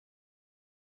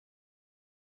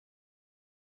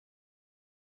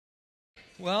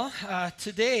Well,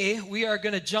 today we are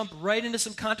going to jump right into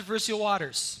some controversial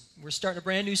waters. We're starting a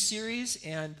brand new series,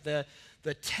 and the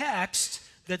text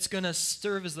that's going to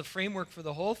serve as the framework for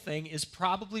the whole thing is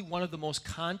probably one of the most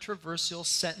controversial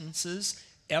sentences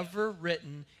ever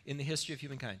written in the history of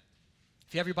humankind.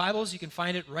 If you have your Bibles, you can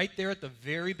find it right there at the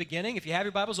very beginning. If you have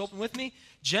your Bibles, open with me.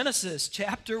 Genesis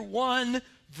chapter 1,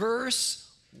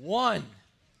 verse 1.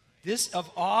 This of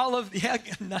all of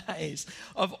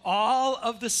of all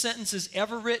of the sentences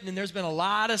ever written, and there's been a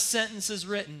lot of sentences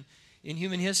written in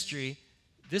human history,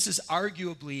 this is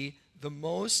arguably the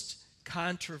most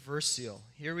controversial.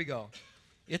 Here we go.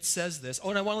 It says this. Oh,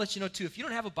 and I want to let you know too, if you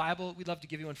don't have a Bible, we'd love to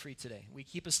give you one free today. We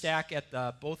keep a stack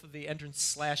at both of the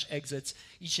entrance/exits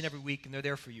each and every week, and they're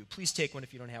there for you. Please take one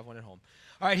if you don't have one at home.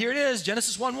 All right, here it is,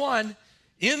 Genesis 1:1.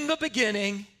 In the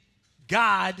beginning,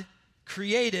 God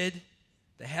created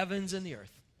the heavens and the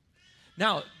earth.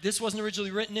 Now, this wasn't originally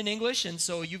written in English, and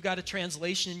so you've got a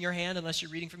translation in your hand unless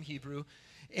you're reading from Hebrew.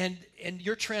 And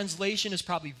your translation is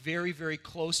probably very, very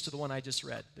close to the one I just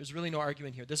read. There's really no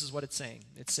argument here. This is what it's saying.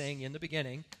 It's saying, in the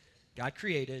beginning, God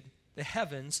created the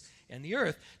heavens and the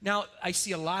earth. Now, I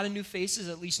see a lot of new faces,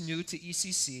 at least new to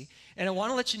ECC, and I want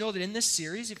to let you know that in this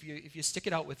series, if you stick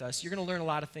it out with us, you're going to learn a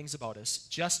lot of things about us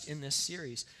just in this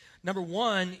series. Number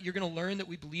one, you're going to learn that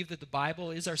we believe that the Bible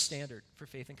is our standard for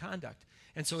faith and conduct.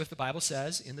 And so if the Bible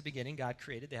says, in the beginning, God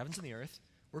created the heavens and the earth,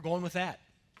 we're going with that.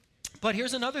 But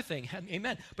here's another thing,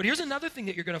 amen. But here's another thing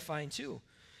that you're going to find too.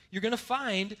 You're going to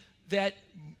find that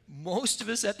most of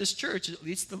us at this church, at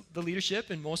least the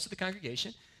leadership and most of the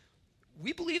congregation,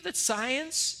 we believe that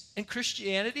science and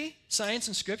Christianity, science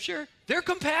and Scripture, they're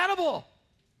compatible.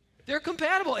 They're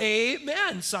compatible.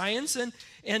 Amen. Science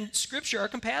and Scripture are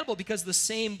compatible because the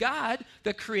same God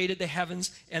that created the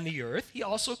heavens and the earth, he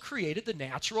also created the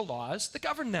natural laws that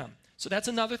govern them. So that's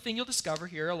another thing you'll discover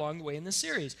here along the way in this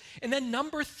series. And then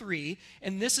number three,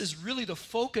 and this is really the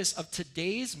focus of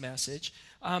today's message,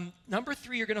 number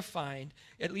three you're going to find,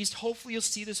 at least hopefully you'll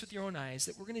see this with your own eyes,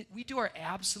 that we do our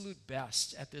absolute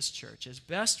best at this church, as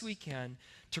best we can,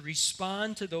 to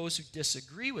respond to those who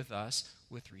disagree with us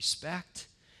with respect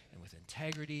and with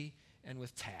integrity and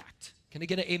with tact. Can I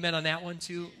get an amen on that one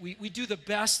too? We do the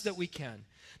best that we can.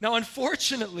 Now,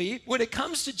 unfortunately, when it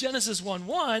comes to Genesis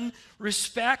 1:1,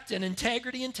 respect and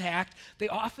integrity and tact, they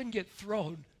often get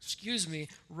thrown,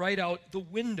 right out the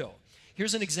window.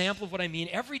 Here's an example of what I mean.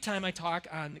 Every time I talk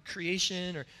on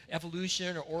creation or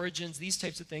evolution or origins, these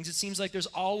types of things, it seems like there's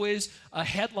always a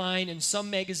headline in some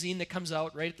magazine that comes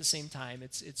out right at the same time.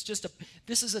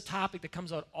 This is a topic that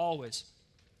comes out always.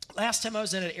 Last time I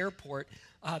was in an airport,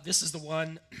 this is the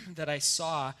one that I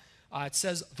saw. It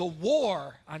says, the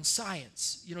war on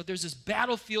science. You know, there's this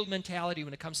battlefield mentality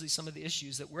when it comes to some of the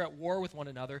issues that we're at war with one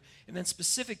another. And then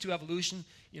specific to evolution,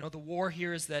 you know, the war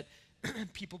here is that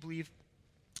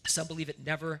some believe it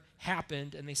never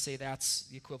happened, and they say that's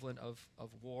the equivalent of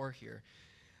war here.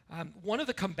 One of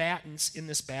the combatants in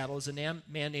this battle is a man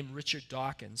named Richard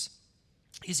Dawkins.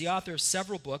 He's the author of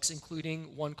several books,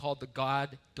 including one called The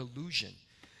God Delusion.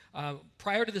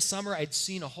 Prior to the summer, I'd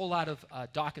seen a whole lot of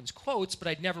Dawkins quotes, but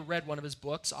I'd never read one of his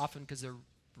books, often because they're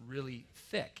really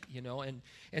thick, you know.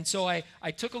 And so I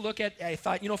took a look I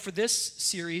thought, you know, for this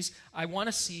series, I want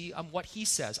to see what he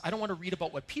says. I don't want to read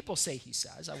about what people say he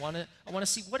says. I want to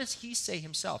see what does he say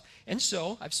himself. And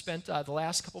so I've spent the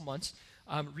last couple months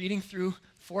reading through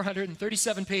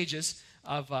 437 pages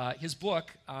of his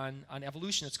book on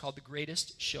evolution. It's called The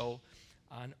Greatest Show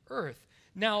on Earth.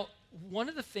 Now, one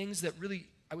of the things that really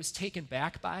I was taken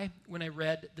back by when I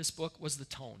read this book was the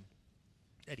tone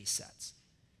that he sets.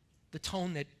 The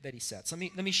tone that he sets.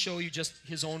 Let me show you just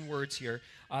his own words here.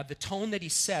 The tone that he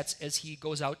sets as he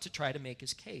goes out to try to make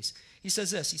his case. He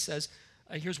says this. He says,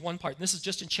 here's one part. And this is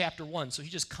just in chapter 1, so he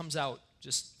just comes out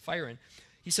just firing.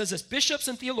 He says this, bishops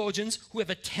and theologians who have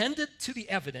attended to the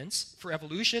evidence for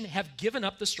evolution have given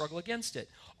up the struggle against it.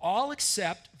 All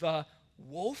except the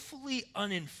woefully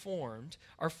uninformed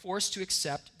are forced to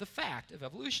accept the fact of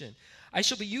evolution. I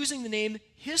shall be using the name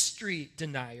history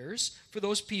deniers for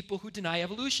those people who deny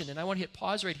evolution. And I want to hit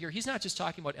pause right here. He's not just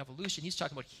talking about evolution. He's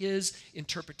talking about his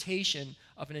interpretation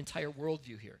of an entire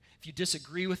worldview here. If you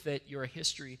disagree with it, you're a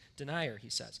history denier, he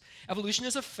says. Evolution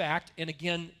is a fact, and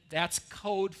again, that's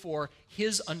code for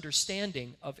his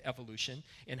understanding of evolution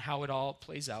and how it all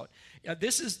plays out.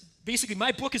 This is basically,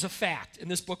 my book is a fact,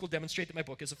 and this book will demonstrate that my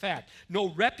book is a fact. No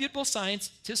reputable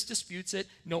scientist disputes it.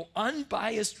 No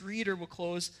unbiased reader will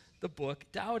close the book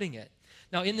doubting it.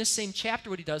 Now, in this same chapter,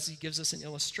 what he does, he gives us an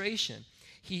illustration.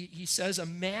 He says,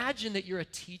 imagine that you're a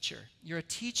teacher. You're a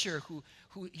teacher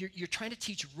you're trying to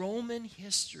teach Roman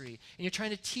history, and you're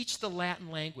trying to teach the Latin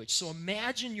language. So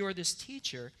imagine you're this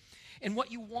teacher, and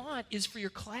what you want is for your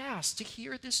class to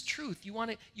hear this truth. You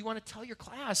want to tell your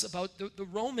class about the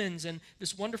Romans and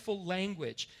this wonderful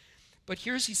language. But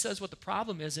he says what the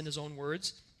problem is in his own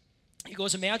words. He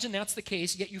goes, imagine that's the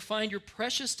case, yet you find your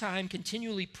precious time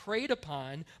continually preyed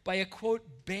upon by a, quote,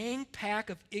 bang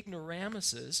pack of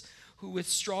ignoramuses who with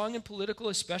strong and political,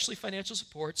 especially financial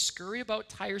support, scurry about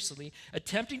tiresomely,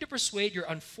 attempting to persuade your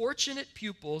unfortunate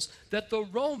pupils that the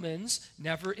Romans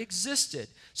never existed.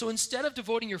 So instead of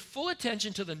devoting your full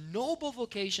attention to the noble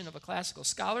vocation of a classical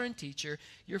scholar and teacher,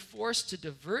 you're forced to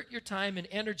divert your time and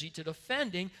energy to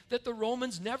defending that the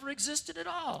Romans never existed at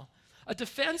all. A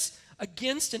defense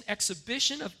against an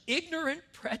exhibition of ignorant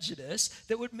prejudice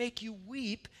that would make you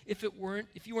weep if you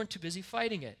weren't too busy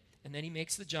fighting it. And then he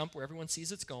makes the jump where everyone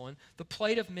sees it's going. The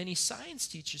plight of many science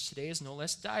teachers today is no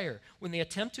less dire. When they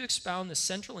attempt to expound the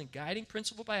central and guiding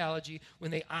principle of biology, when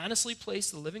they honestly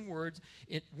place the living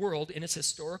world in its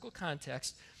historical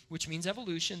context, which means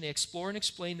evolution, they explore and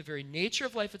explain the very nature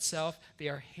of life itself, they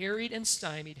are harried and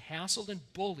stymied, hassled and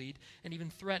bullied, and even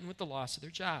threatened with the loss of their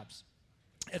jobs.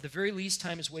 At the very least,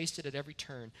 time is wasted at every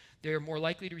turn. They are more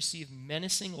likely to receive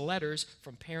menacing letters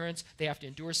from parents. They have to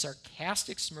endure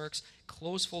sarcastic smirks,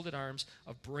 close-folded arms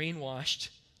of brainwashed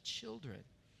children.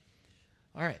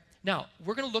 All right. Now,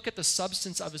 we're going to look at the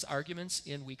substance of his arguments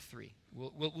in week 3.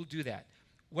 We'll do that.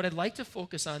 What I'd like to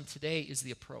focus on today is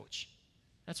the approach.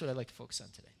 That's what I'd like to focus on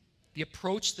today. The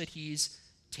approach that he's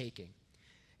taking.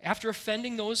 After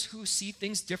offending those who see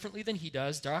things differently than he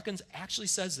does, Dawkins actually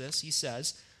says this. He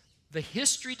says, the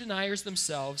history deniers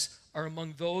themselves are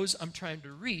among those I'm trying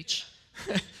to reach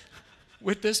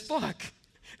with this book.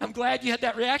 I'm glad you had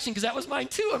that reaction because that was mine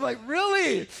too. I'm like,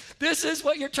 really? This is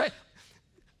what you're trying?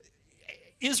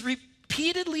 Is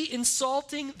repeatedly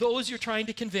insulting those you're trying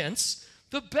to convince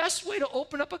the best way to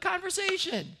open up a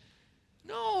conversation?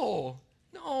 No.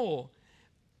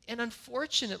 And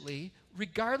unfortunately,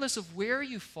 regardless of where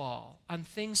you fall on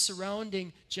things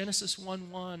surrounding Genesis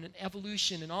 1:1 and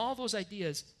evolution and all those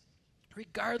ideas,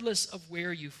 regardless of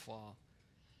where you fall,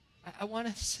 I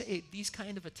want to say these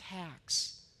kind of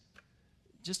attacks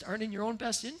just aren't in your own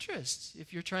best interest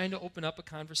if you're trying to open up a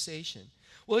conversation.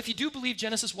 Well, if you do believe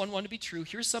Genesis 1:1 to be true,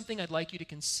 here's something I'd like you to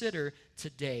consider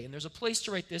today. And there's a place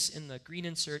to write this in the green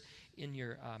insert in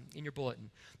your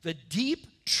bulletin. The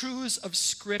deep truths of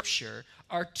Scripture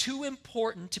are too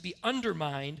important to be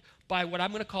undermined by what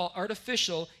I'm going to call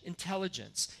artificial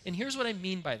intelligence. And here's what I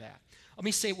mean by that. Let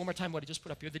me say it one more time what I just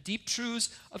put up here. The deep truths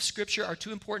of Scripture are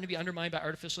too important to be undermined by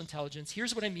artificial intelligence.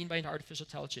 Here's what I mean by artificial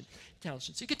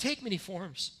intelligence. It could take many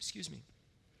forms,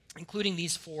 including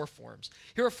these 4 forms.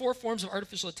 Here are 4 forms of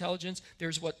artificial intelligence.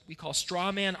 There's what we call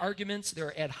straw man arguments. There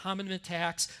are ad hominem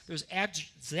attacks. There's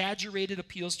exaggerated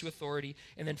appeals to authority.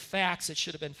 And then facts that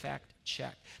should have been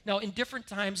fact-checked. Now, in different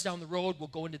times down the road, we'll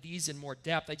go into these in more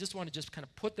depth. I just want to kind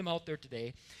of put them out there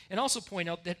today. And also point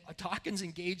out that Dawkins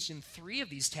engaged in 3 of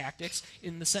these tactics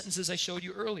in the sentences I showed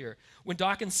you earlier. When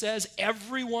Dawkins says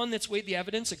everyone that's weighed the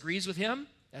evidence agrees with him,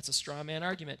 that's a straw man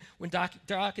argument. When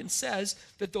Dawkins says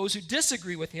that those who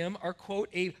disagree with him are, quote,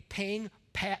 a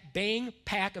bang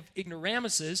pack of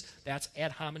ignoramuses, that's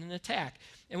ad hominem attack.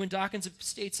 And when Dawkins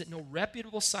states that no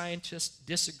reputable scientist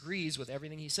disagrees with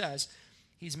everything he says,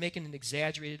 he's making an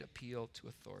exaggerated appeal to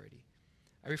authority.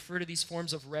 I refer to these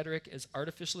forms of rhetoric as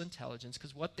artificial intelligence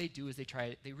because what they do is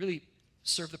they really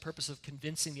serve the purpose of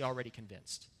convincing the already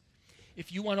convinced. If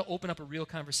you want to open up a real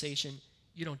conversation,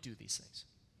 you don't do these things.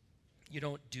 You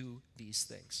don't do these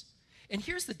things. And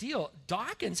here's the deal.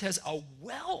 Dawkins has a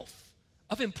wealth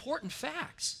of important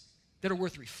facts that are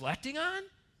worth reflecting on,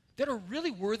 that are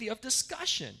really worthy of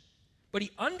discussion. But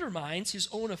he undermines his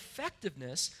own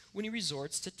effectiveness when he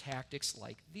resorts to tactics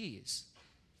like these.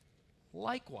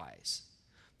 Likewise,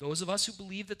 those of us who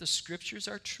believe that the Scriptures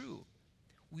are true,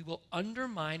 we will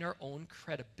undermine our own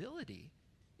credibility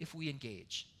if we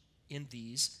engage in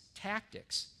these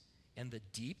tactics. And the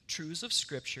deep truths of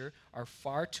Scripture are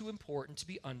far too important to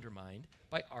be undermined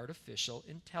by artificial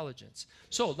intelligence.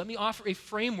 So let me offer a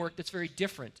framework that's very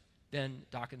different than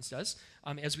Dawkins does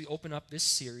as we open up this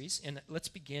series. And let's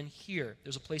begin here.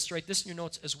 There's a place to write this in your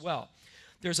notes as well.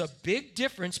 There's a big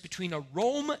difference between a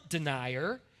Rome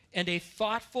denier and a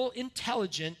thoughtful,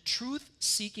 intelligent,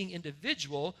 truth-seeking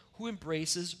individual who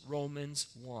embraces Romans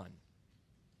 1.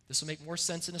 This will make more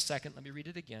sense in a second. Let me read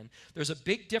it again. There's a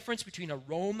big difference between a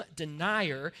Rome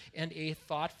denier and a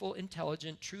thoughtful,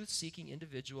 intelligent, truth-seeking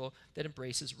individual that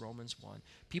embraces Romans 1.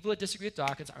 People that disagree with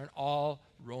Dawkins aren't all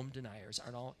Rome deniers,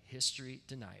 aren't all history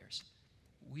deniers.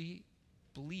 We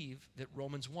believe that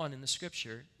Romans 1 in the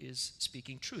scripture is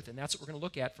speaking truth. And that's what we're going to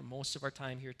look at for most of our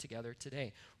time here together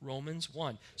today. Romans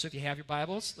 1. So if you have your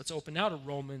Bibles, let's open now to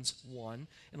Romans 1,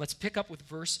 and let's pick up with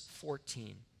verse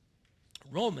 14.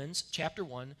 Romans chapter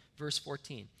 1, verse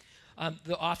 14.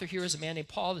 The author here is a man named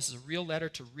Paul. This is a real letter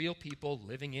to real people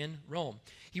living in Rome.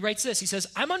 He writes this. He says,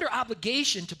 I'm under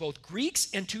obligation to both Greeks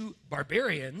and to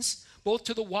barbarians, both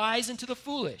to the wise and to the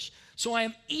foolish. So I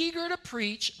am eager to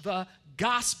preach the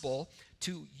gospel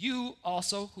to you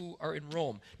also who are in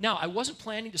Rome. Now, I wasn't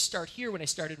planning to start here when I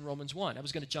started in Romans 1. I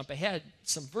was going to jump ahead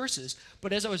some verses,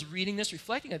 but as I was reading this,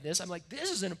 reflecting on this, I'm like,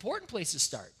 this is an important place to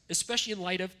start, especially in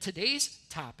light of today's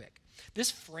topic.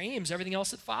 This frames everything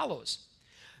else that follows.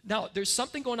 Now, there's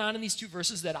something going on in these two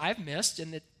verses that I've missed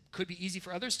and that could be easy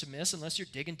for others to miss unless you're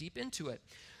digging deep into it.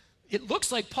 It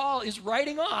looks like Paul is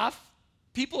writing off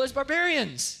people as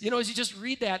barbarians, as you just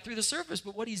read that through the surface.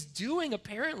 But what he's doing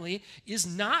apparently is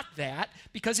not that,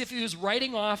 because if he was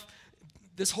writing off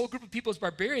this whole group of people as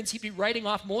barbarians, he'd be writing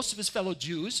off most of his fellow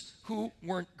Jews who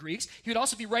weren't Greeks. He would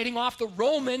also be writing off the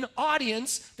Roman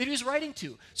audience that he was writing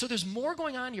to. So there's more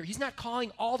going on here. He's not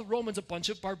calling all the Romans a bunch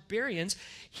of barbarians.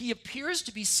 He appears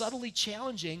to be subtly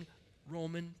challenging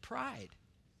Roman pride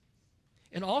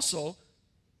and also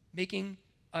making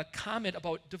a comment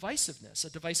about divisiveness, a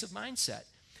divisive mindset.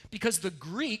 Because the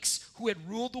Greeks, who had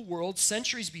ruled the world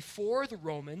centuries before the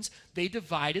Romans, they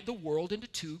divided the world into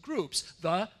two groups,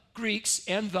 the Greeks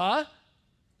and the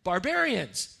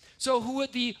barbarians. So who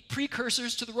would the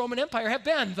precursors to the Roman Empire have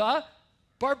been? The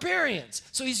barbarians.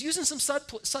 So he's using some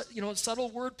subtle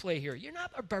wordplay here. You're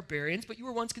not barbarians, but you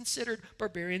were once considered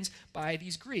barbarians by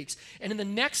these Greeks. And in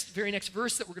the very next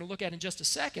verse that we're going to look at in just a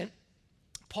second,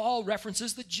 Paul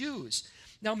references the Jews.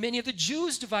 Now, many of the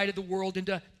Jews divided the world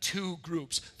into two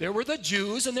groups. There were the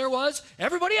Jews and there was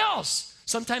everybody else.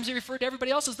 Sometimes they referred to everybody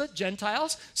else as the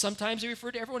Gentiles. Sometimes they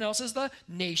referred to everyone else as the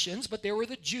nations, but there were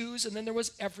the Jews and then there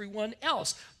was everyone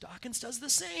else. Dawkins does the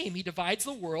same. He divides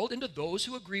the world into those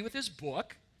who agree with his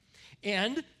book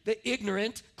and the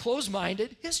ignorant,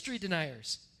 closed-minded history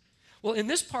deniers. Well, in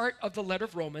this part of the letter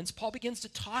of Romans, Paul begins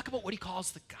to talk about what he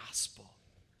calls the gospel.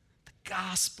 The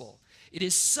gospel. It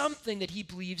is something that he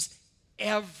believes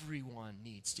everyone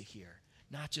needs to hear,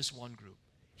 not just one group.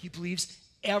 He believes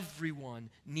everyone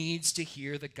needs to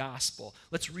hear the gospel.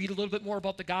 Let's read a little bit more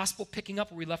about the gospel, picking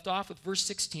up where we left off with verse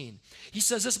 16. He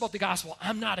says this about the gospel: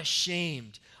 I'm not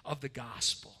ashamed of the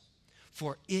gospel,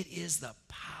 for it is the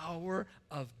power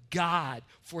of God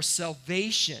for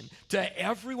salvation to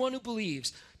everyone who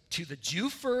believes, to the Jew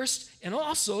first and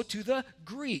also to the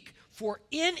Greek. For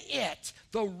in it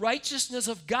the righteousness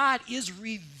of God is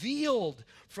revealed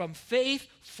from faith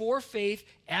for faith,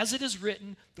 as it is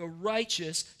written, the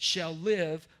righteous shall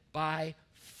live by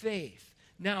faith.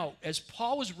 Now, as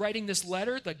Paul was writing this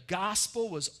letter, the gospel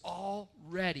was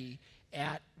already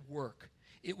at work.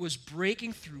 It was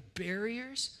breaking through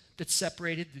barriers that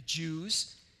separated the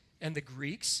Jews and the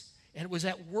Greeks, and it was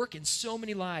at work in so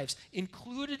many lives.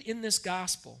 Included in this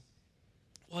gospel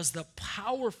was the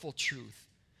powerful truth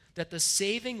that the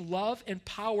saving love and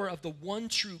power of the one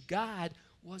true God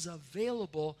was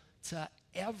available to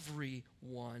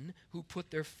everyone who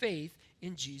put their faith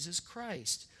in Jesus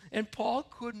Christ. And Paul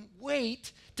couldn't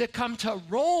wait to come to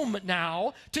Rome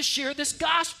now to share this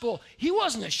gospel. He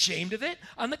wasn't ashamed of it.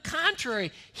 On the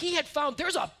contrary, he had found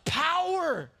there's a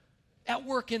power at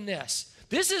work in this.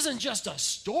 This isn't just a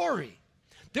story.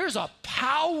 There's a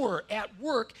power at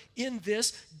work in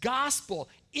this gospel,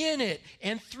 in it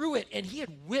and through it. And he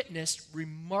had witnessed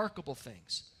remarkable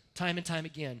things time and time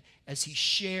again as he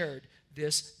shared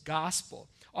this gospel.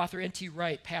 Author N.T.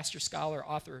 Wright, pastor, scholar,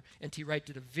 author N.T. Wright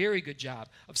did a very good job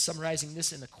of summarizing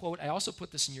this in a quote. I also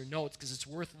put this in your notes because it's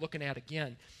worth looking at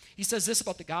again. He says this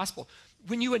about the gospel: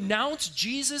 when you announce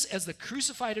Jesus as the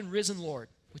crucified and risen Lord,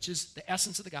 which is the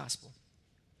essence of the gospel,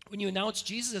 when you announce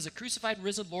Jesus as a crucified and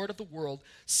risen Lord of the world,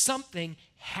 something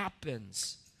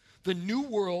happens. The new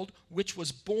world, which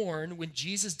was born when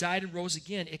Jesus died and rose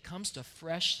again, it comes to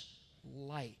fresh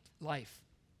life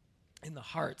in the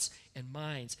hearts and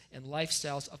minds and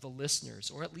lifestyles of the listeners,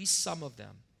 or at least some of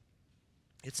them.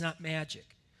 It's not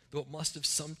magic, though it must have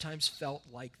sometimes felt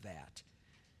like that.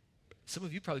 Some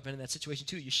of you probably been in that situation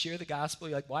too. You share the gospel,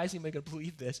 you're like, why is anybody going to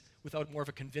believe this, without more of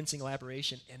a convincing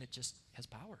elaboration? And it just has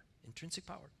power, intrinsic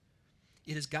power.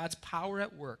 It is God's power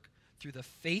at work through the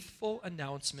faithful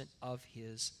announcement of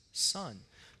his Son.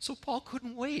 So Paul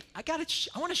couldn't wait. I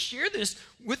want to share this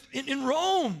in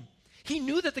Rome. He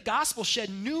knew that the gospel shed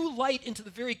new light into the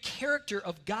very character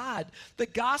of God. The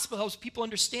gospel helps people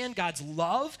understand God's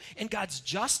love and God's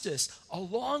justice,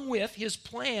 along with his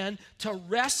plan to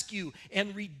rescue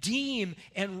and redeem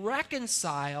and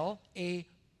reconcile a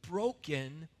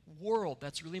broken world.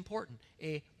 That's really important.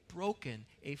 A broken,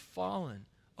 a fallen,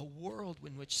 a world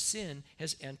in which sin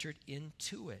has entered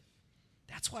into it.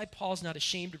 That's why Paul's not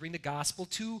ashamed to bring the gospel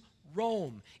to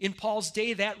Rome. In Paul's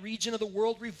day, that region of the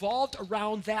world revolved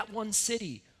around that one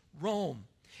city, Rome.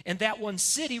 And that one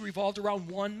city revolved around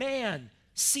one man,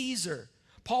 Caesar.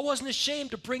 Paul wasn't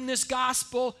ashamed to bring this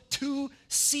gospel to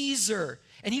Caesar.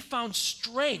 And he found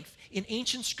strength in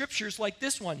ancient scriptures like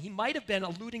this one. He might have been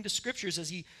alluding to scriptures as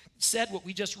he said what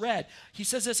we just read. He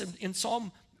says this in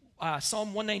Psalm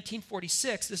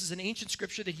 119:46. This is an ancient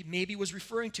scripture that he maybe was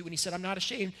referring to, and he said, I'm not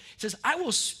ashamed. He says, I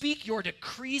will speak your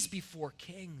decrees before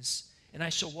kings, and I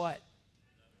shall what?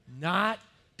 Not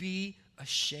be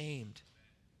ashamed.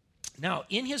 Now,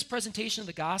 in his presentation of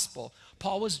the gospel,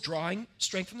 Paul was drawing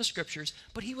strength from the scriptures,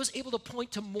 but he was able to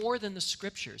point to more than the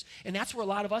scriptures. And that's where a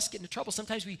lot of us get into trouble.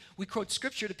 Sometimes we quote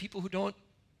scripture to people who don't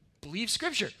believe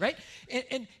scripture, right?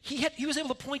 And he was able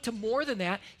to point to more than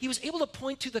that. He was able to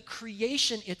point to the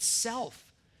creation itself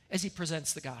as he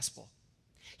presents the gospel.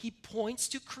 He points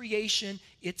to creation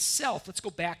itself. Let's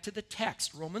go back to the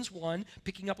text, Romans 1,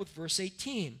 picking up with verse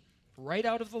 18, right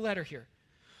out of the letter here.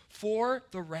 For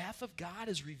the wrath of God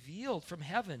is revealed from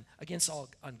heaven against all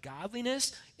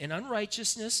ungodliness and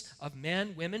unrighteousness of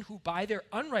men, women who by their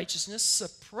unrighteousness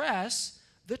suppress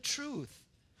the truth.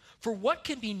 For what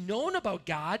can be known about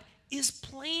God is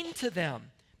plain to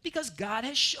them, because God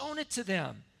has shown it to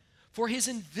them. For his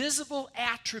invisible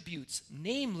attributes,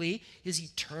 namely his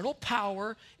eternal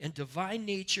power and divine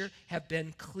nature, have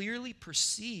been clearly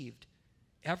perceived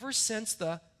ever since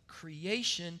the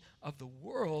creation of the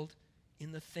world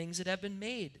in the things that have been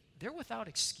made. They're without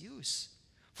excuse.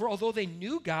 For although they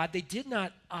knew God, they did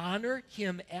not honor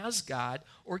him as God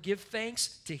or give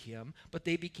thanks to him, but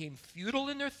they became futile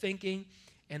in their thinking,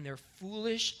 and their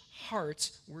foolish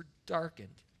hearts were darkened.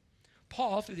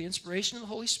 Paul, through the inspiration of the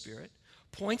Holy Spirit,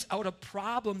 points out a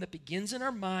problem that begins in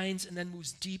our minds and then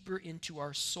moves deeper into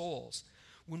our souls.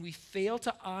 When we fail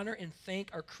to honor and thank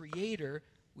our Creator,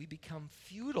 we become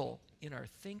futile in our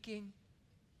thinking,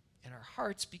 and our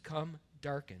hearts become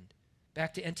darkened.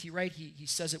 Back to N.T. Wright, he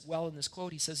says it well in this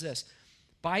quote. He says this,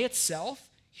 by itself,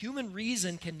 human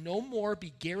reason can no more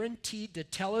be guaranteed to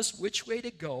tell us which way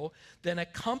to go than a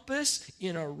compass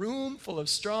in a room full of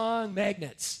strong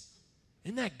magnets.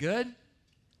 Isn't that good?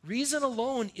 Reason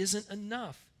alone isn't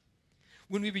enough.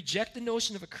 When we reject the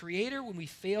notion of a creator, when we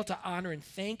fail to honor and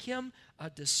thank him, a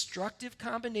destructive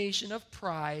combination of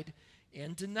pride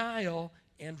and denial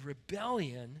and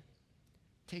rebellion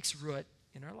takes root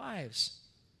in our lives.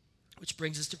 Which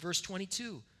brings us to verse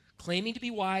 22. Claiming to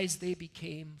be wise, they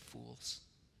became fools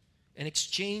and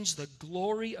exchanged the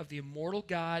glory of the immortal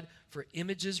God for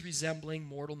images resembling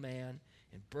mortal man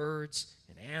and birds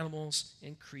and animals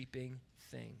and creeping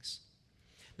things.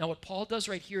 Now, what Paul does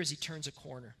right here is he turns a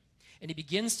corner, and he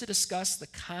begins to discuss the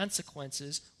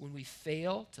consequences when we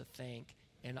fail to thank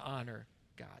and honor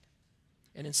God,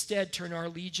 and instead turn our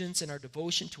allegiance and our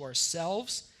devotion to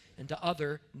ourselves and to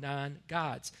other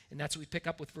non-gods. And that's what we pick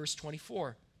up with verse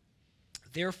 24.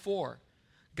 Therefore,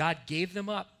 God gave them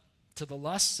up to the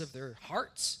lusts of their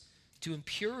hearts, to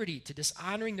impurity, to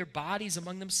dishonoring their bodies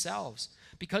among themselves,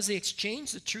 because they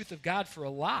exchanged the truth of God for a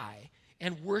lie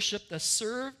and worship and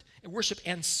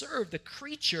serve the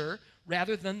creature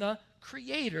rather than the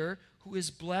Creator, who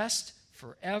is blessed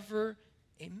forever.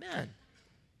 Amen.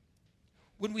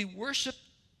 When we worship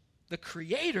the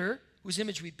Creator, whose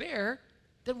image we bear,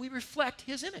 then we reflect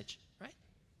his image, right?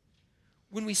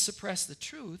 When we suppress the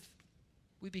truth,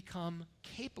 we become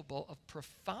capable of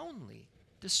profoundly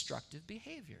destructive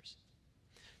behaviors.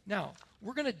 Now,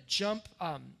 we're going to jump,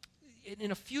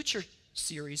 in a future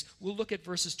series, we'll look at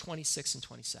verses 26 and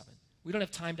 27. We don't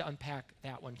have time to unpack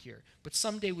that one here, but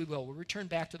someday we will. We'll return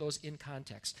back to those in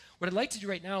context. What I'd like to do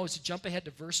right now is to jump ahead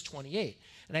to verse 28.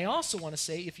 And I also want to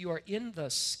say, if you are in the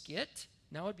skit,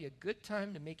 now would be a good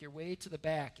time to make your way to the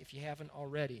back if you haven't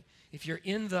already. If you're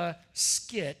in the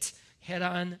skit, head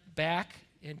on back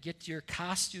and get your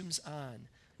costumes on.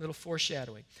 A little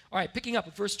foreshadowing. All right, picking up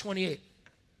at verse 28.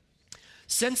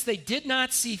 Since they did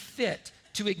not see fit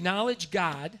to acknowledge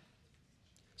God,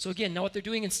 so again, now what they're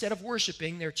doing, instead of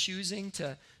worshiping, they're choosing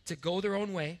to go their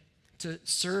own way, to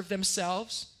serve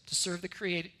themselves, to serve the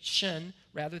creation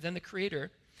rather than the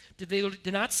Creator. They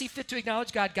did not see fit to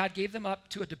acknowledge God. God gave them up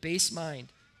to a debased mind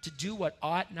to do what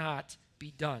ought not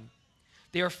be done.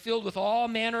 They are filled with all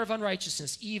manner of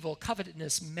unrighteousness, evil,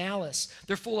 covetousness, malice.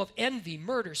 They're full of envy,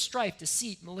 murder, strife,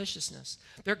 deceit, maliciousness.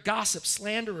 They're gossips,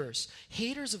 slanderers,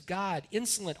 haters of God,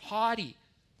 insolent, haughty,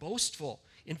 boastful,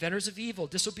 inventors of evil,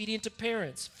 disobedient to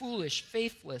parents, foolish,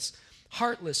 faithless,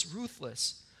 heartless,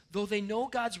 ruthless. Though they know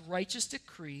God's righteous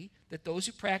decree that those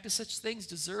who practice such things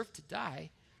deserve to die,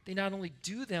 they not only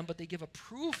do them, but they give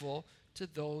approval to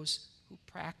those who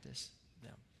practice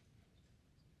them.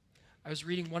 I was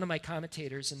reading one of my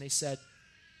commentators, and they said,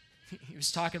 he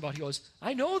was talking about, he goes,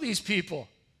 I know these people.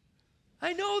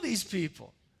 I know these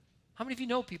people. How many of you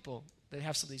know people that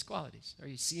have some of these qualities? Or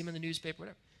you see them in the newspaper,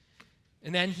 whatever.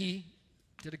 And then he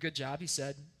did a good job. He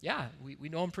said, yeah, we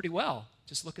know them pretty well.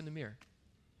 Just look in the mirror.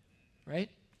 Right?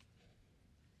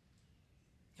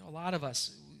 You know, a lot of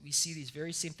us, we see these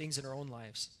very same things in our own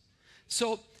lives.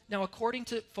 So now, according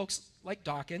to folks like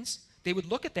Dawkins, they would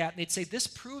look at that and they'd say, this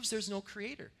proves there's no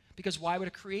creator. Because why would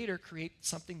a creator create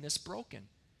something this broken?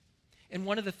 And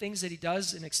one of the things that he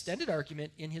does in extended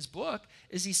argument in his book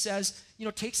is he says, you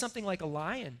know, take something like a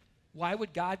lion. Why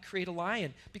would God create a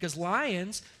lion? Because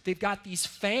lions, they've got these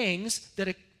fangs that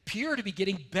appear to be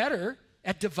getting better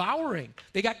at devouring.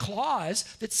 They got claws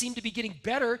that seem to be getting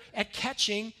better at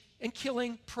catching and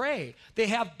killing prey. They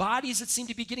have bodies that seem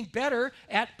to be getting better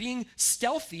at being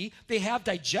stealthy. They have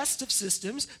digestive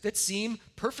systems that seem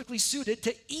perfectly suited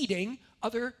to eating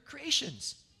other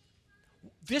creations.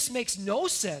 This makes no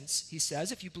sense, he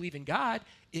says, if you believe in God.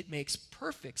 It makes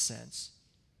perfect sense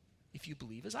if you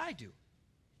believe as I do.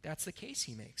 That's the case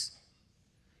he makes.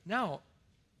 Now,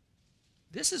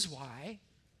 this is why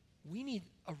we need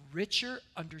a richer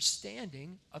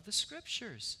understanding of the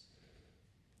Scriptures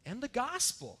and the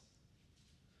gospel,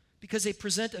 because they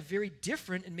present a very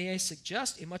different, and may I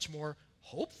suggest, a much more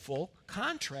hopeful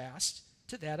contrast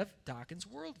to that of Dawkins'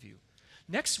 worldview.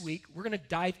 Next week, we're going to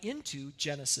dive into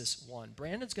Genesis 1.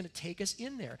 Brandon's going to take us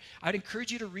in there. I'd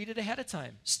encourage you to read it ahead of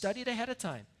time, study it ahead of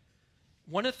time.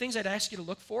 One of the things I'd ask you to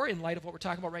look for in light of what we're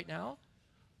talking about right now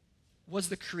was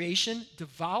the creation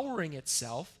devouring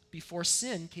itself before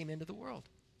sin came into the world.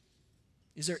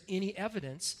 Is there any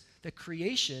evidence that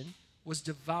creation was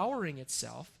devouring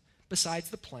itself besides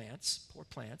the plants, poor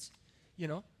plants, you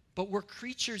know? But were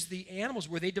creatures, the animals,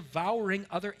 were they devouring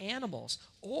other animals?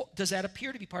 Or does that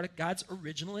appear to be part of God's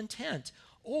original intent?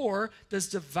 Or does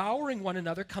devouring one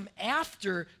another come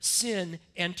after sin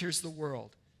enters the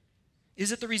world?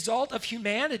 Is it the result of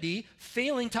humanity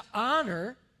failing to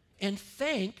honor and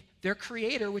thank their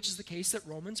Creator, which is the case that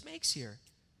Romans makes here?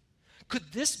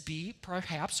 Could this be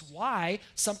perhaps why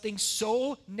something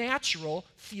so natural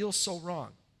feels so wrong?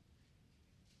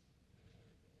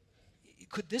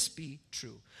 Could this be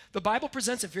true? The Bible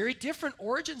presents a very different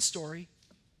origin story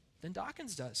than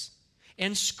Dawkins does.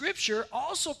 And Scripture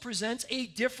also presents a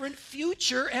different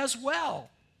future as well.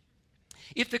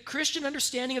 If the Christian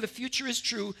understanding of the future is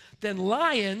true, then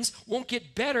lions won't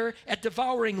get better at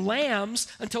devouring lambs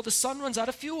until the sun runs out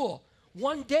of fuel.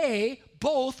 One day,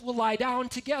 both will lie down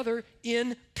together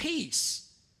in peace.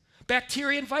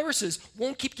 Bacteria and viruses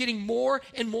won't keep getting more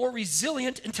and more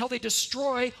resilient until they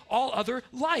destroy all other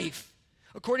life.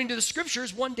 According to the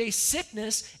Scriptures, one day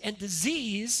sickness and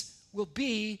disease will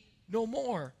be no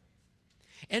more.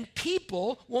 And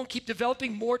people won't keep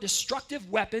developing more destructive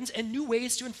weapons and new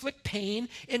ways to inflict pain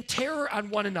and terror on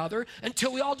one another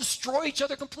until we all destroy each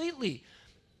other completely.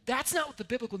 That's not what the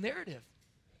biblical narrative.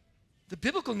 The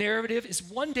biblical narrative is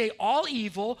one day all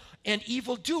evil and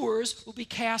evildoers will be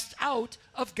cast out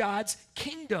of God's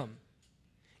kingdom.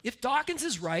 If Dawkins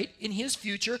is right, in his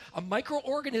future, a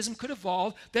microorganism could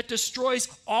evolve that destroys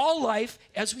all life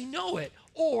as we know it.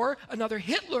 Or another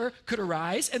Hitler could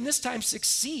arise and this time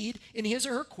succeed in his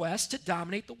or her quest to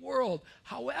dominate the world.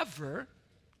 However,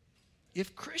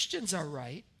 if Christians are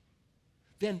right,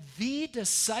 then the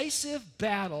decisive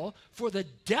battle for the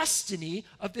destiny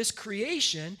of this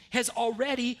creation has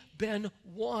already been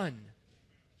won.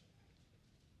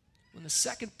 When the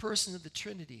second person of the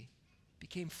Trinity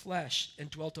became flesh and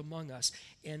dwelt among us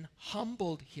and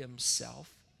humbled himself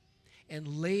and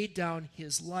laid down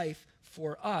his life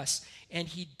for us. And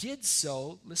he did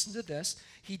so, listen to this,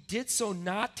 he did so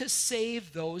not to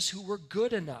save those who were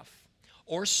good enough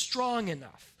or strong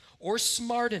enough or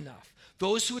smart enough,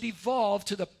 those who had evolved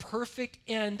to the perfect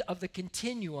end of the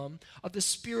continuum of the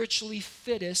spiritually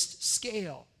fittest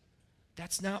scale.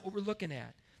 That's not what we're looking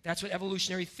at. That's what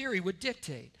evolutionary theory would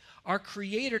dictate. Our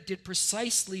Creator did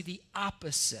precisely the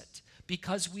opposite.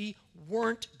 Because we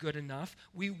weren't good enough,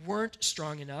 we weren't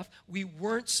strong enough, we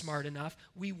weren't smart enough,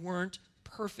 we weren't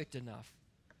perfect enough.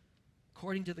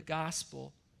 According to the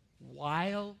gospel,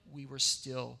 while we were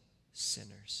still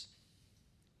sinners,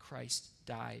 Christ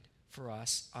died for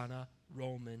us on a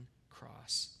Roman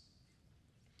cross.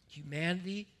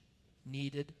 Humanity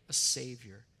needed a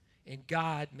Savior, and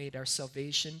God made our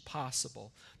salvation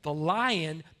possible. The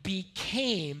lion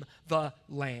became the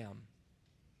lamb.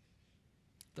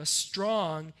 The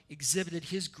strong exhibited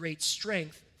his great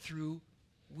strength through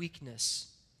weakness,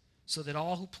 so that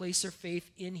all who place their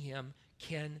faith in him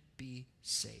can be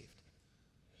saved.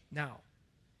 Now,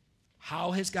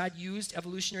 how has God used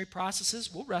evolutionary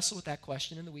processes? We'll wrestle with that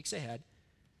question in the weeks ahead.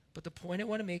 But the point I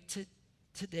want to make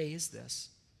today is this,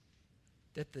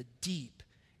 that the deep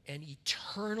and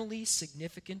eternally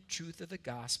significant truth of the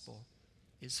gospel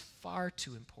is far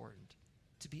too important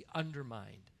to be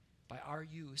undermined by our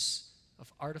use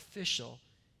of artificial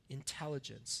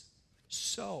intelligence.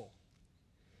 So,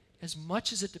 as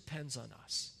much as it depends on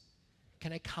us,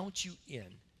 can I count you in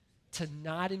to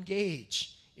not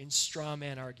engage in straw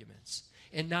man arguments,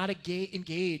 and not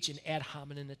engage in ad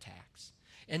hominem attacks,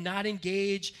 and not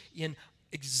engage in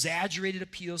exaggerated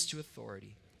appeals to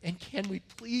authority? And can we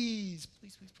please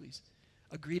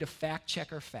agree to fact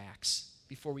check our facts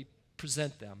before we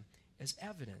present them as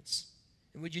evidence?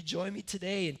 And would you join me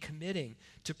today in committing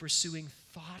to pursuing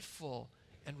thoughtful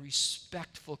and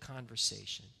respectful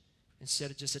conversation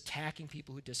instead of just attacking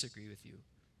people who disagree with you?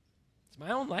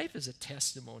 My own life is a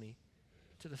testimony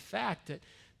to the fact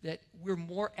that we're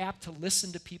more apt to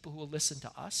listen to people who will listen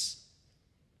to us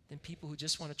than people who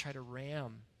just want to try to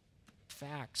ram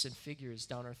facts and figures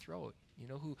down our throat,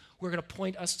 who are going to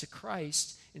point us to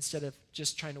Christ instead of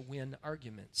just trying to win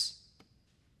arguments.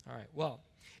 All right, well,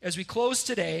 as we close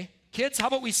today, kids, how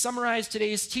about we summarize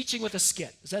today's teaching with a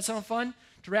skit? Does that sound fun,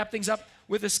 to wrap things up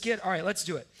with a skit? All right, let's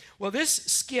do it. Well, this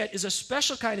skit is a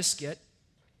special kind of skit.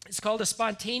 It's called a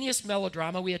spontaneous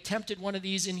melodrama. We attempted one of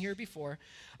these in here before.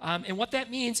 And what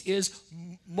that means is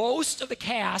most of the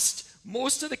cast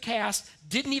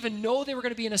didn't even know they were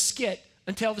going to be in a skit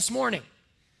until this morning.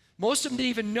 Most of them didn't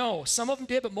even know. Some of them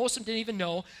did, but most of them didn't even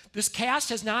know. This cast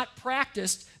has not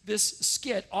practiced this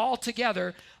skit all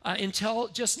together until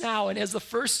just now. And as the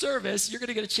first service, you're going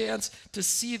to get a chance to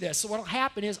see this. So what will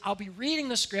happen is I'll be reading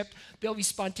the script. They'll be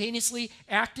spontaneously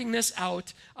acting this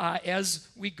out as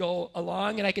we go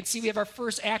along. And I can see we have our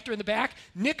first actor in the back,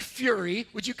 Nick Fury.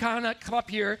 Would you kind of come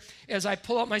up here as I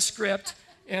pull out my script?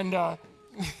 And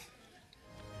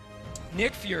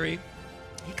Nick Fury,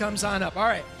 he comes on up. All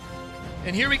right.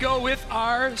 And here we go with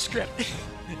our script.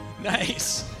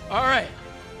 Nice. All right.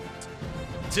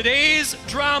 Today's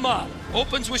drama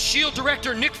opens with S.H.I.E.L.D.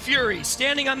 director Nick Fury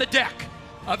standing on the deck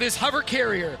of his hover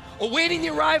carrier, awaiting the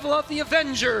arrival of the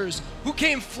Avengers, who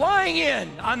came flying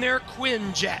in on their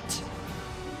Quinjet.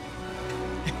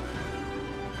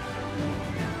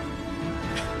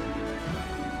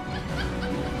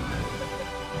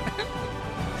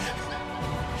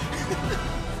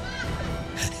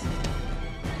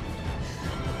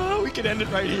 We could end it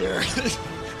right here.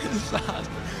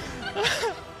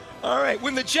 All right,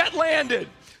 when the jet landed,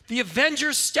 the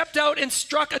Avengers stepped out and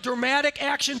struck a dramatic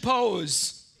action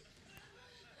pose.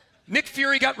 Nick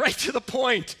Fury got right to the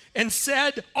point and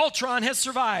said, Ultron has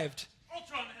survived.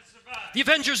 Ultron has survived. The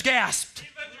Avengers gasped.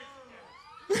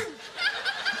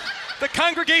 The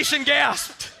congregation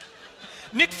gasped.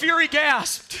 Nick Fury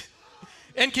gasped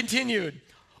and continued.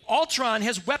 Ultron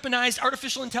has weaponized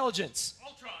artificial intelligence.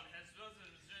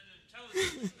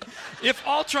 If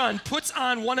Ultron puts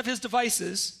on one of his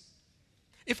devices,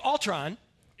 if Ultron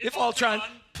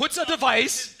puts a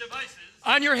device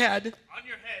on your head,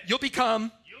 you'll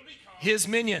become his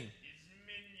minion.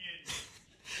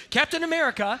 Captain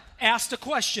America asked a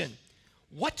question.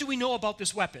 What do we know about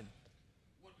this weapon?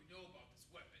 What do we know about this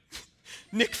weapon?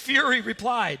 Nick Fury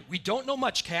replied, we don't know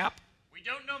much, Cap. We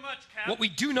don't know much, Cap. What we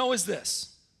do know is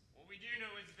this. What we do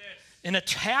know is this. An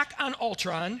attack on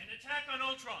Ultron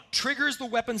triggers the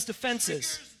weapon's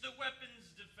defenses.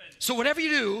 So whatever you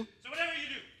do,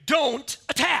 don't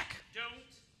attack. Don't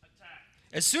attack.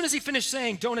 As soon as he finished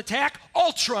saying, don't attack,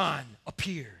 Ultron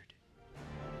appeared.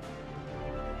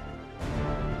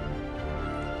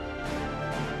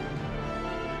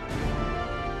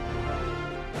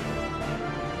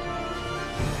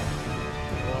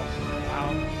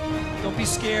 Wow. Don't be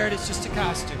scared, it's just a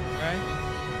costume, right?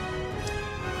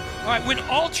 All right, when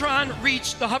Ultron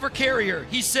reached the hover carrier,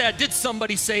 he said, did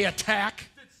somebody say attack?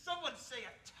 Did someone say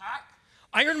attack?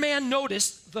 Iron Man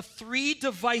noticed the 3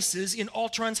 devices in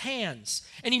Ultron's hands,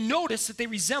 and he noticed that they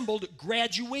resembled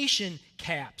graduation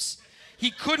caps. He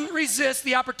couldn't resist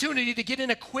the opportunity to get in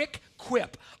a quick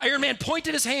quip. Iron Man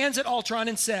pointed his hands at Ultron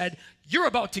and said, you're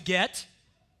about to get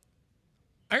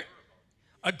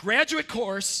a graduate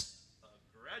course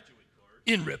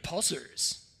in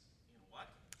repulsors. In what?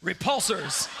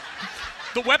 Repulsors.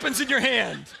 The weapon's in your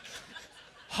hand.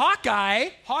 Hawkeye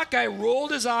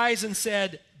rolled his eyes and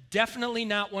said, definitely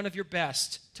not one of your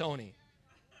best, Tony.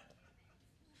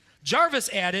 Jarvis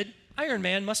added, Iron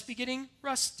Man must be getting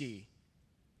rusty.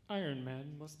 Iron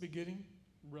Man must be getting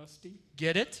rusty.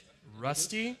 Get it?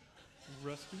 Rusty?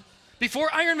 Rusty. Before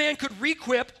Iron Man could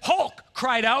requip, Hulk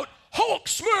cried out, Hulk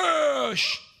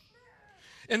smash!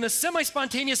 And the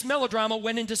semi-spontaneous melodrama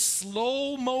went into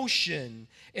slow motion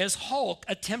as Hulk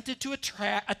attempted to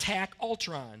attack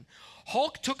Ultron.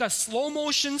 Hulk took a slow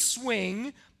motion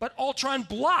swing, but Ultron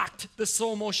blocked the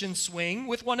slow motion swing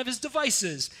with one of his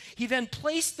devices. He then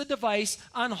placed the device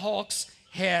on Hulk's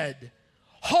head.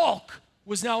 Hulk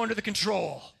was now under the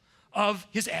control of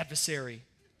his adversary.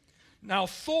 Now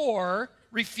Thor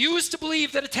refused to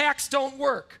believe that attacks don't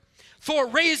work. Thor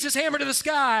raised his hammer to the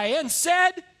sky and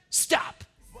said, stop.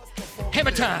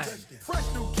 Hammer time.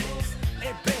 Fresh new kicks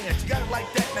and bands. You got it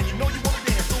like that. Now you know you want to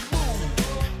dance. So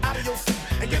move out of your seat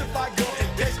and get a fire girl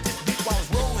and dance this beat while it's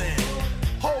rolling.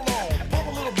 Hold on, pump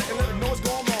a little bit and let them know what's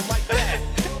going on like that.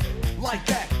 Like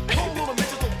that. Hold a little bit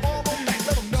just to fall on back.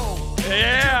 Let them know.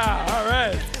 Yeah, all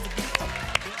right.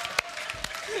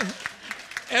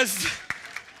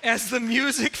 As the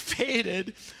music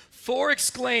faded, Thor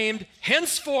exclaimed,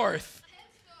 henceforth,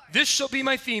 this shall be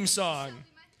my theme song.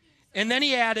 And then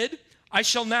he added, I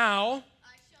shall now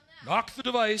knock the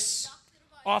device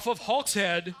off of Hulk's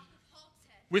head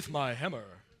with my hammer.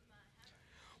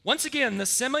 Once again, the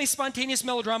semi-spontaneous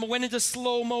melodrama went into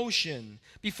slow motion.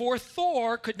 Before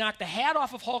Thor could knock the hat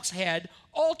off of Hulk's head,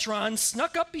 Ultron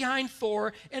snuck up behind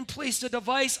Thor and placed a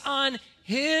device on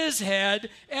his head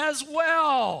as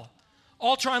well.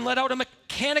 Ultron let out a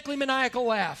mechanically maniacal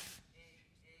laugh.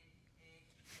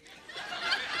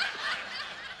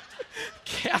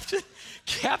 Captain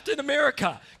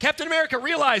America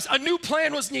realized a new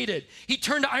plan was needed. He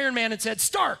turned to Iron Man and said,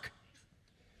 Stark,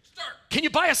 can you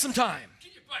buy us some time?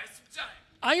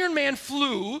 Iron Man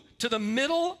flew to the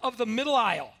middle of the middle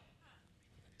aisle.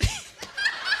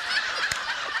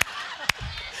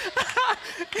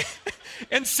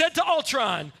 And said to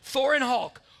Ultron, Thor, and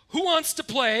Hulk, who wants to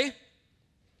play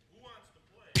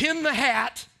Pin the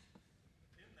Hat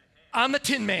on the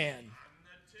Tin Man?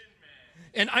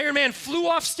 And Iron Man flew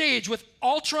off stage with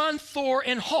Ultron, Thor,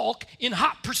 and Hulk in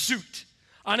hot pursuit.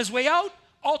 On his way out,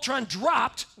 Ultron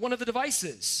dropped one of the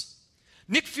devices.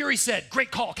 Nick Fury said,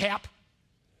 great call, Cap.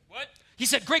 What? He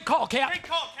said, great call, Cap. Great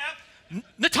call, Cap.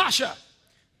 Natasha,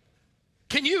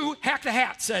 can you hack the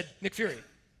hat, said Nick Fury.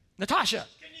 Natasha,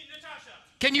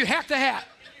 can you hack the hat?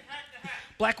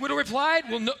 Black Widow replied,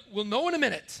 we'll know in a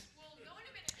minute.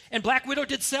 And Black Widow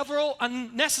did several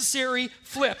unnecessary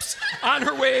flips on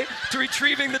her way to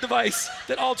retrieving the device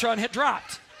that Ultron had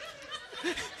dropped.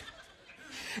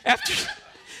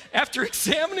 After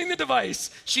examining the device,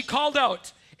 she called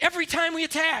out, every time we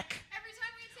attack,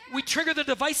 we trigger the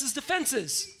device's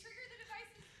defenses.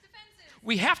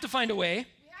 We have to find a way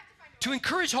to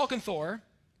encourage Hulk and Thor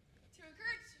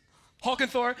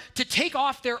to take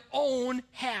off their own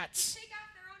hats.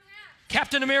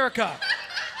 Captain America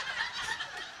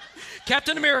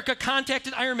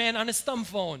contacted Iron Man on his thumb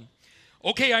phone.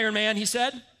 Okay, Iron Man, he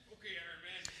said.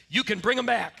 You can bring him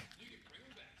back.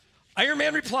 Iron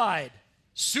Man replied,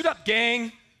 suit up,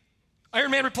 gang.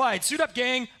 I'm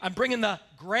bringing the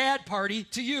grad party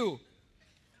to you.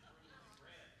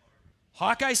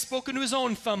 Hawkeye spoke into his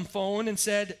own thumb phone and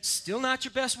said, still not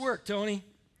your best work, Tony.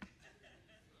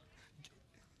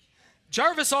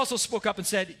 Jarvis also spoke up and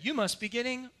said, you must be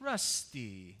getting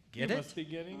rusty. Get it? Must be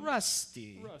getting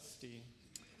rusty. rusty.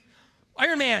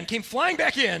 Iron Man came flying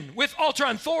back in with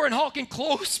Ultron, Thor, and Hulk in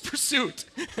close pursuit.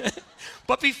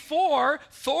 But before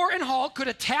Thor and Hulk could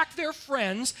attack their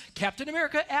friends, Captain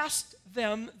America asked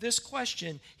them this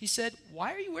question. He said,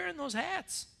 why are you wearing those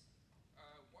hats?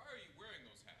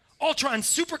 Ultron's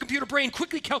supercomputer brain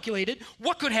quickly calculated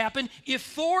what could happen if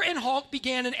Thor and Hulk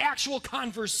began an actual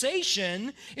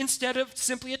conversation instead of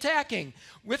simply attacking.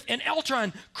 And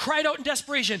Ultron cried out in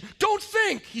desperation, don't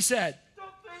think, he said.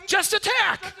 Just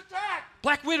attack.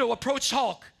 Black Widow approached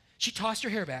Hulk. She tossed her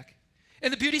hair back.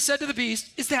 And the beauty said to the beast,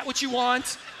 is that what you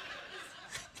want?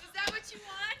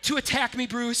 To attack me,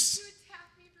 Bruce?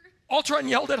 Ultron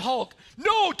yelled at Hulk,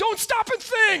 no, don't stop and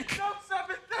think.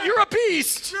 You're a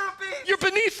beast. You're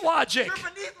beneath logic.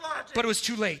 But it was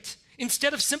too late.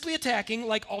 Instead of simply attacking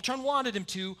like Ultron wanted him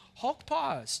to, Hulk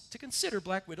paused to consider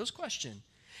Black Widow's question.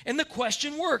 And the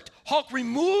question worked. Hulk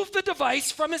removed the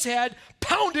device from his head,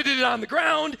 pounded it on the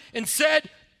ground, and said,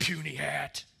 puny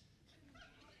hat.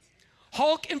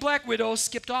 Hulk and Black Widow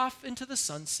skipped off into the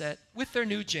sunset with their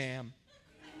new jam.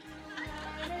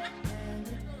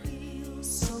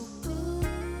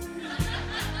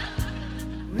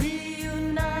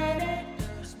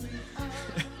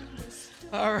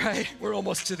 All right, we're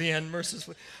almost to the end,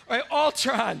 mercifully. All right,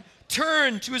 Ultron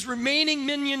turned to his remaining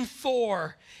minion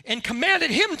Thor and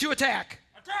commanded him to attack.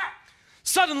 Attack!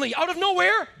 Suddenly, out of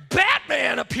nowhere,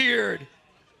 Batman appeared.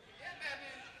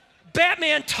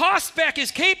 Batman tossed back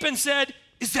his cape and said,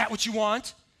 "Is that what you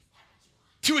want?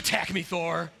 To attack me,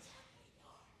 Thor?"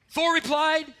 Thor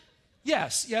replied,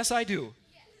 yes, I do.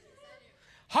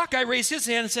 Hawkeye raised his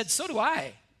hand and said, "So do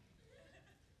I."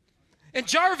 And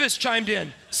Jarvis chimed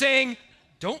in, saying,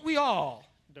 "Don't we all?"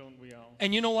 Don't we all?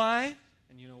 And you know why?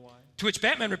 And you know why? To which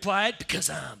Batman replied, "Because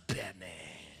I'm Batman."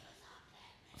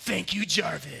 Thank you,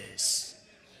 Jarvis.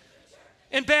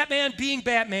 And Batman, being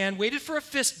Batman, waited for a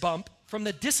fist bump from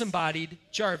the disembodied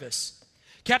Jarvis.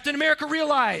 Captain America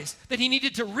realized that he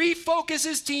needed to refocus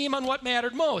his team on what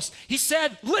mattered most. He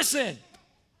said, "Listen,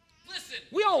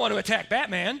 we all want to attack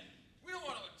Batman, We don't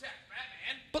want to attack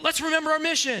Batman. but let's remember our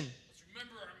mission. Let's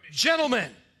remember our mission.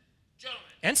 Gentlemen Gentlemen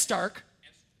and Stark,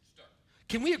 and Stark.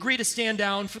 can we agree to stand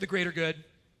down for the greater good?"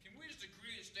 Can we just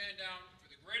agree to stand down for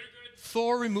the greater good?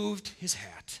 Thor removed his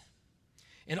hat.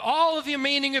 And all of the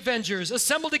remaining Avengers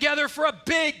assembled together for a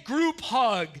big group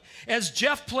hug as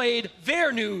Jeff played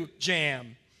their new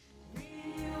jam.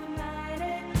 Reunited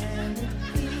and it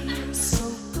feels so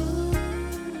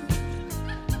good.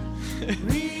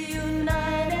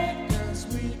 Reunited 'cause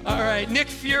we All right, Nick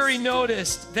Fury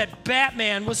noticed that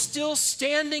Batman was still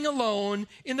standing alone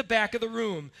in the back of the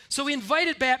room. So he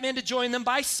invited Batman to join them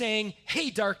by saying, "Hey,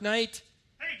 Dark Knight,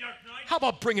 Hey, Dark Knight. how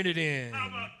about bringing it in?" How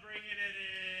about bringing it in?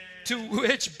 To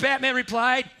which Batman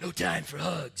replied, "No time for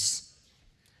hugs.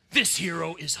 This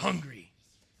hero is hungry."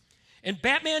 And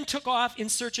Batman took off in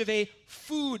search of a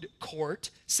food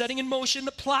court, setting in motion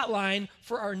the plot line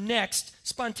for our next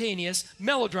spontaneous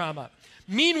melodrama.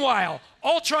 Meanwhile,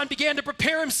 Ultron began to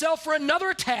prepare himself for another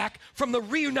attack from the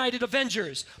reunited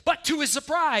Avengers. But to his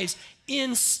surprise,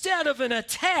 instead of an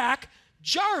attack,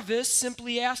 Jarvis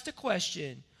simply asked a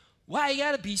question. "Why you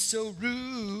gotta be so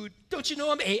rude? Don't you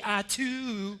know I'm AI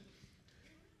too?"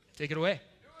 Take it away.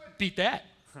 Beat that.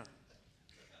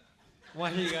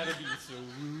 Why you gotta be so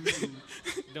rude?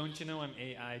 Don't you know I'm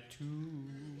AI too?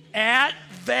 At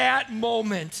that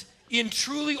moment, in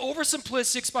truly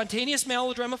oversimplistic, spontaneous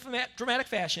melodramatic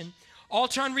fashion,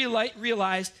 Ultron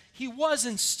realized he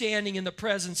wasn't standing in the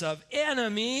presence of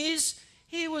enemies.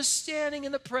 He was standing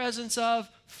in the presence of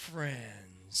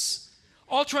friends.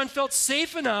 Ultron felt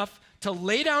safe enough to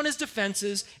lay down his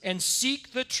defenses and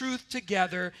seek the truth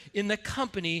together in the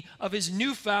company of his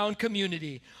newfound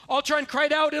community. Ultron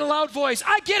cried out in a loud voice,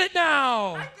 "I get it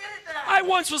now! I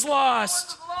once was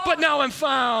lost, but now I'm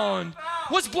found.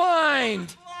 Was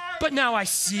blind, but now I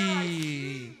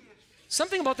see."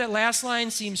 Something about that last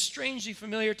line seems strangely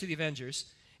familiar to the Avengers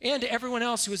and to everyone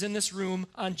else who was in this room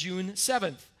on June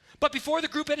 7th. But before the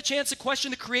group had a chance to question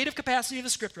the creative capacity of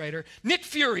the scriptwriter, Nick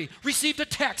Fury received a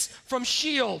text from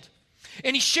S.H.I.E.L.D.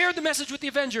 And he shared the message with the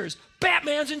Avengers.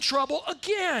 "Batman's in trouble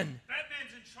again,"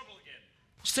 Batman's in trouble again.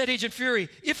 said Agent Fury.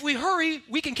 "If we hurry,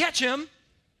 we can catch him.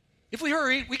 If we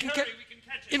hurry, we can catch we can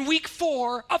catch him. in week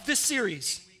 4 of this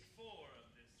series." Week 4 of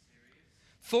this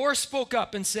series. Thor spoke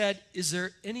up and said, "Is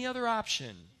there any other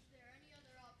option?"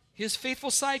 His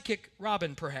faithful sidekick,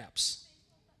 Robin, perhaps.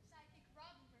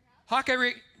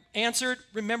 Hawkeye answered,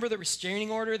 "Remember the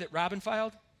restraining order that Robin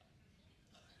filed?"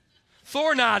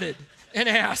 Thor nodded and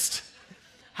asked,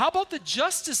 "How about the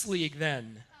Justice League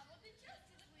then?"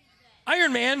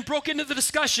 Iron Man broke into the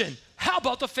discussion. "How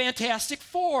about the Fantastic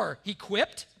Four?" he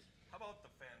quipped. How about the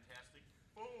Fantastic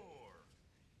Four?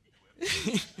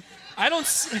 I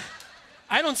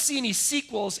don't see any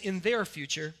sequels in their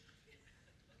future.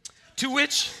 To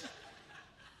which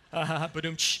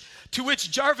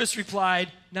Jarvis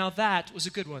replied, "Now that was a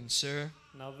good one, sir."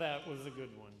 Now that was a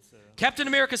good one, sir. Captain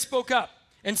America spoke up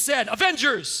and said,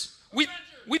 "Avengers, we've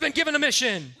been given a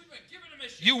mission. We've been given a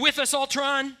mission. You with us,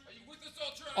 Ultron?" Are you with us,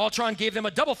 Ultron? Ultron gave them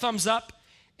a double thumbs up,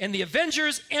 and the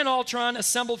Avengers and Ultron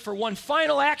assembled for one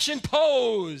final action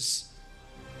pose.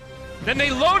 Then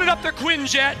they loaded up their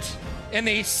Quinjet, and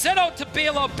they set out to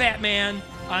bail out Batman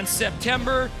on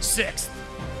September 6th.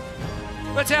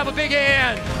 Let's have a big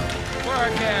hand for our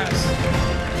cast.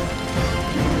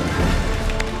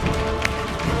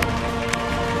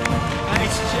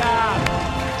 Nice job.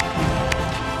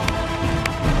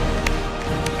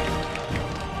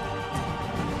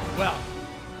 Well,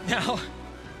 now,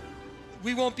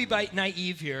 we won't be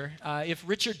naive here. If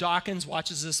Richard Dawkins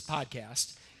watches this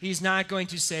podcast, he's not going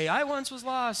to say, "I once was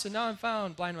lost and now I'm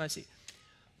found, blind when I see."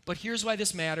 But here's why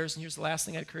this matters, and here's the last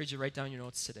thing I'd encourage you to write down in your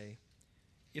notes today.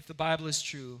 If the Bible is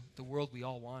true, the world we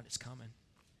all want is coming.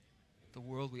 The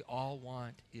world we all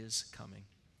want is coming.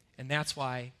 And that's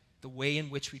why The way in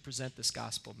which we present this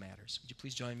gospel matters. Would you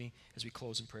please join me as we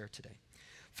close in prayer today?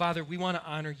 Father, we want to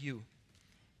honor you.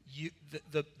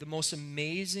 The most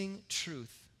amazing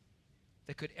truth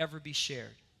that could ever be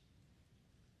shared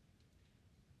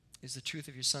is the truth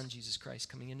of your Son, Jesus Christ,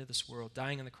 coming into this world,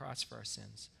 dying on the cross for our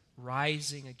sins,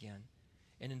 rising again,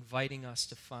 and inviting us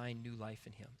to find new life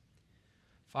in him.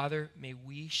 Father, may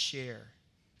we share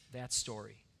that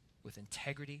story with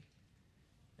integrity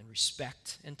and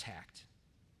respect and tact.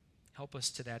 Help us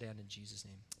to that end in Jesus'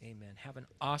 name. Amen. Have an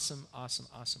awesome, awesome,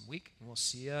 awesome week, and we'll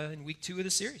see you in week 2 of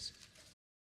the series.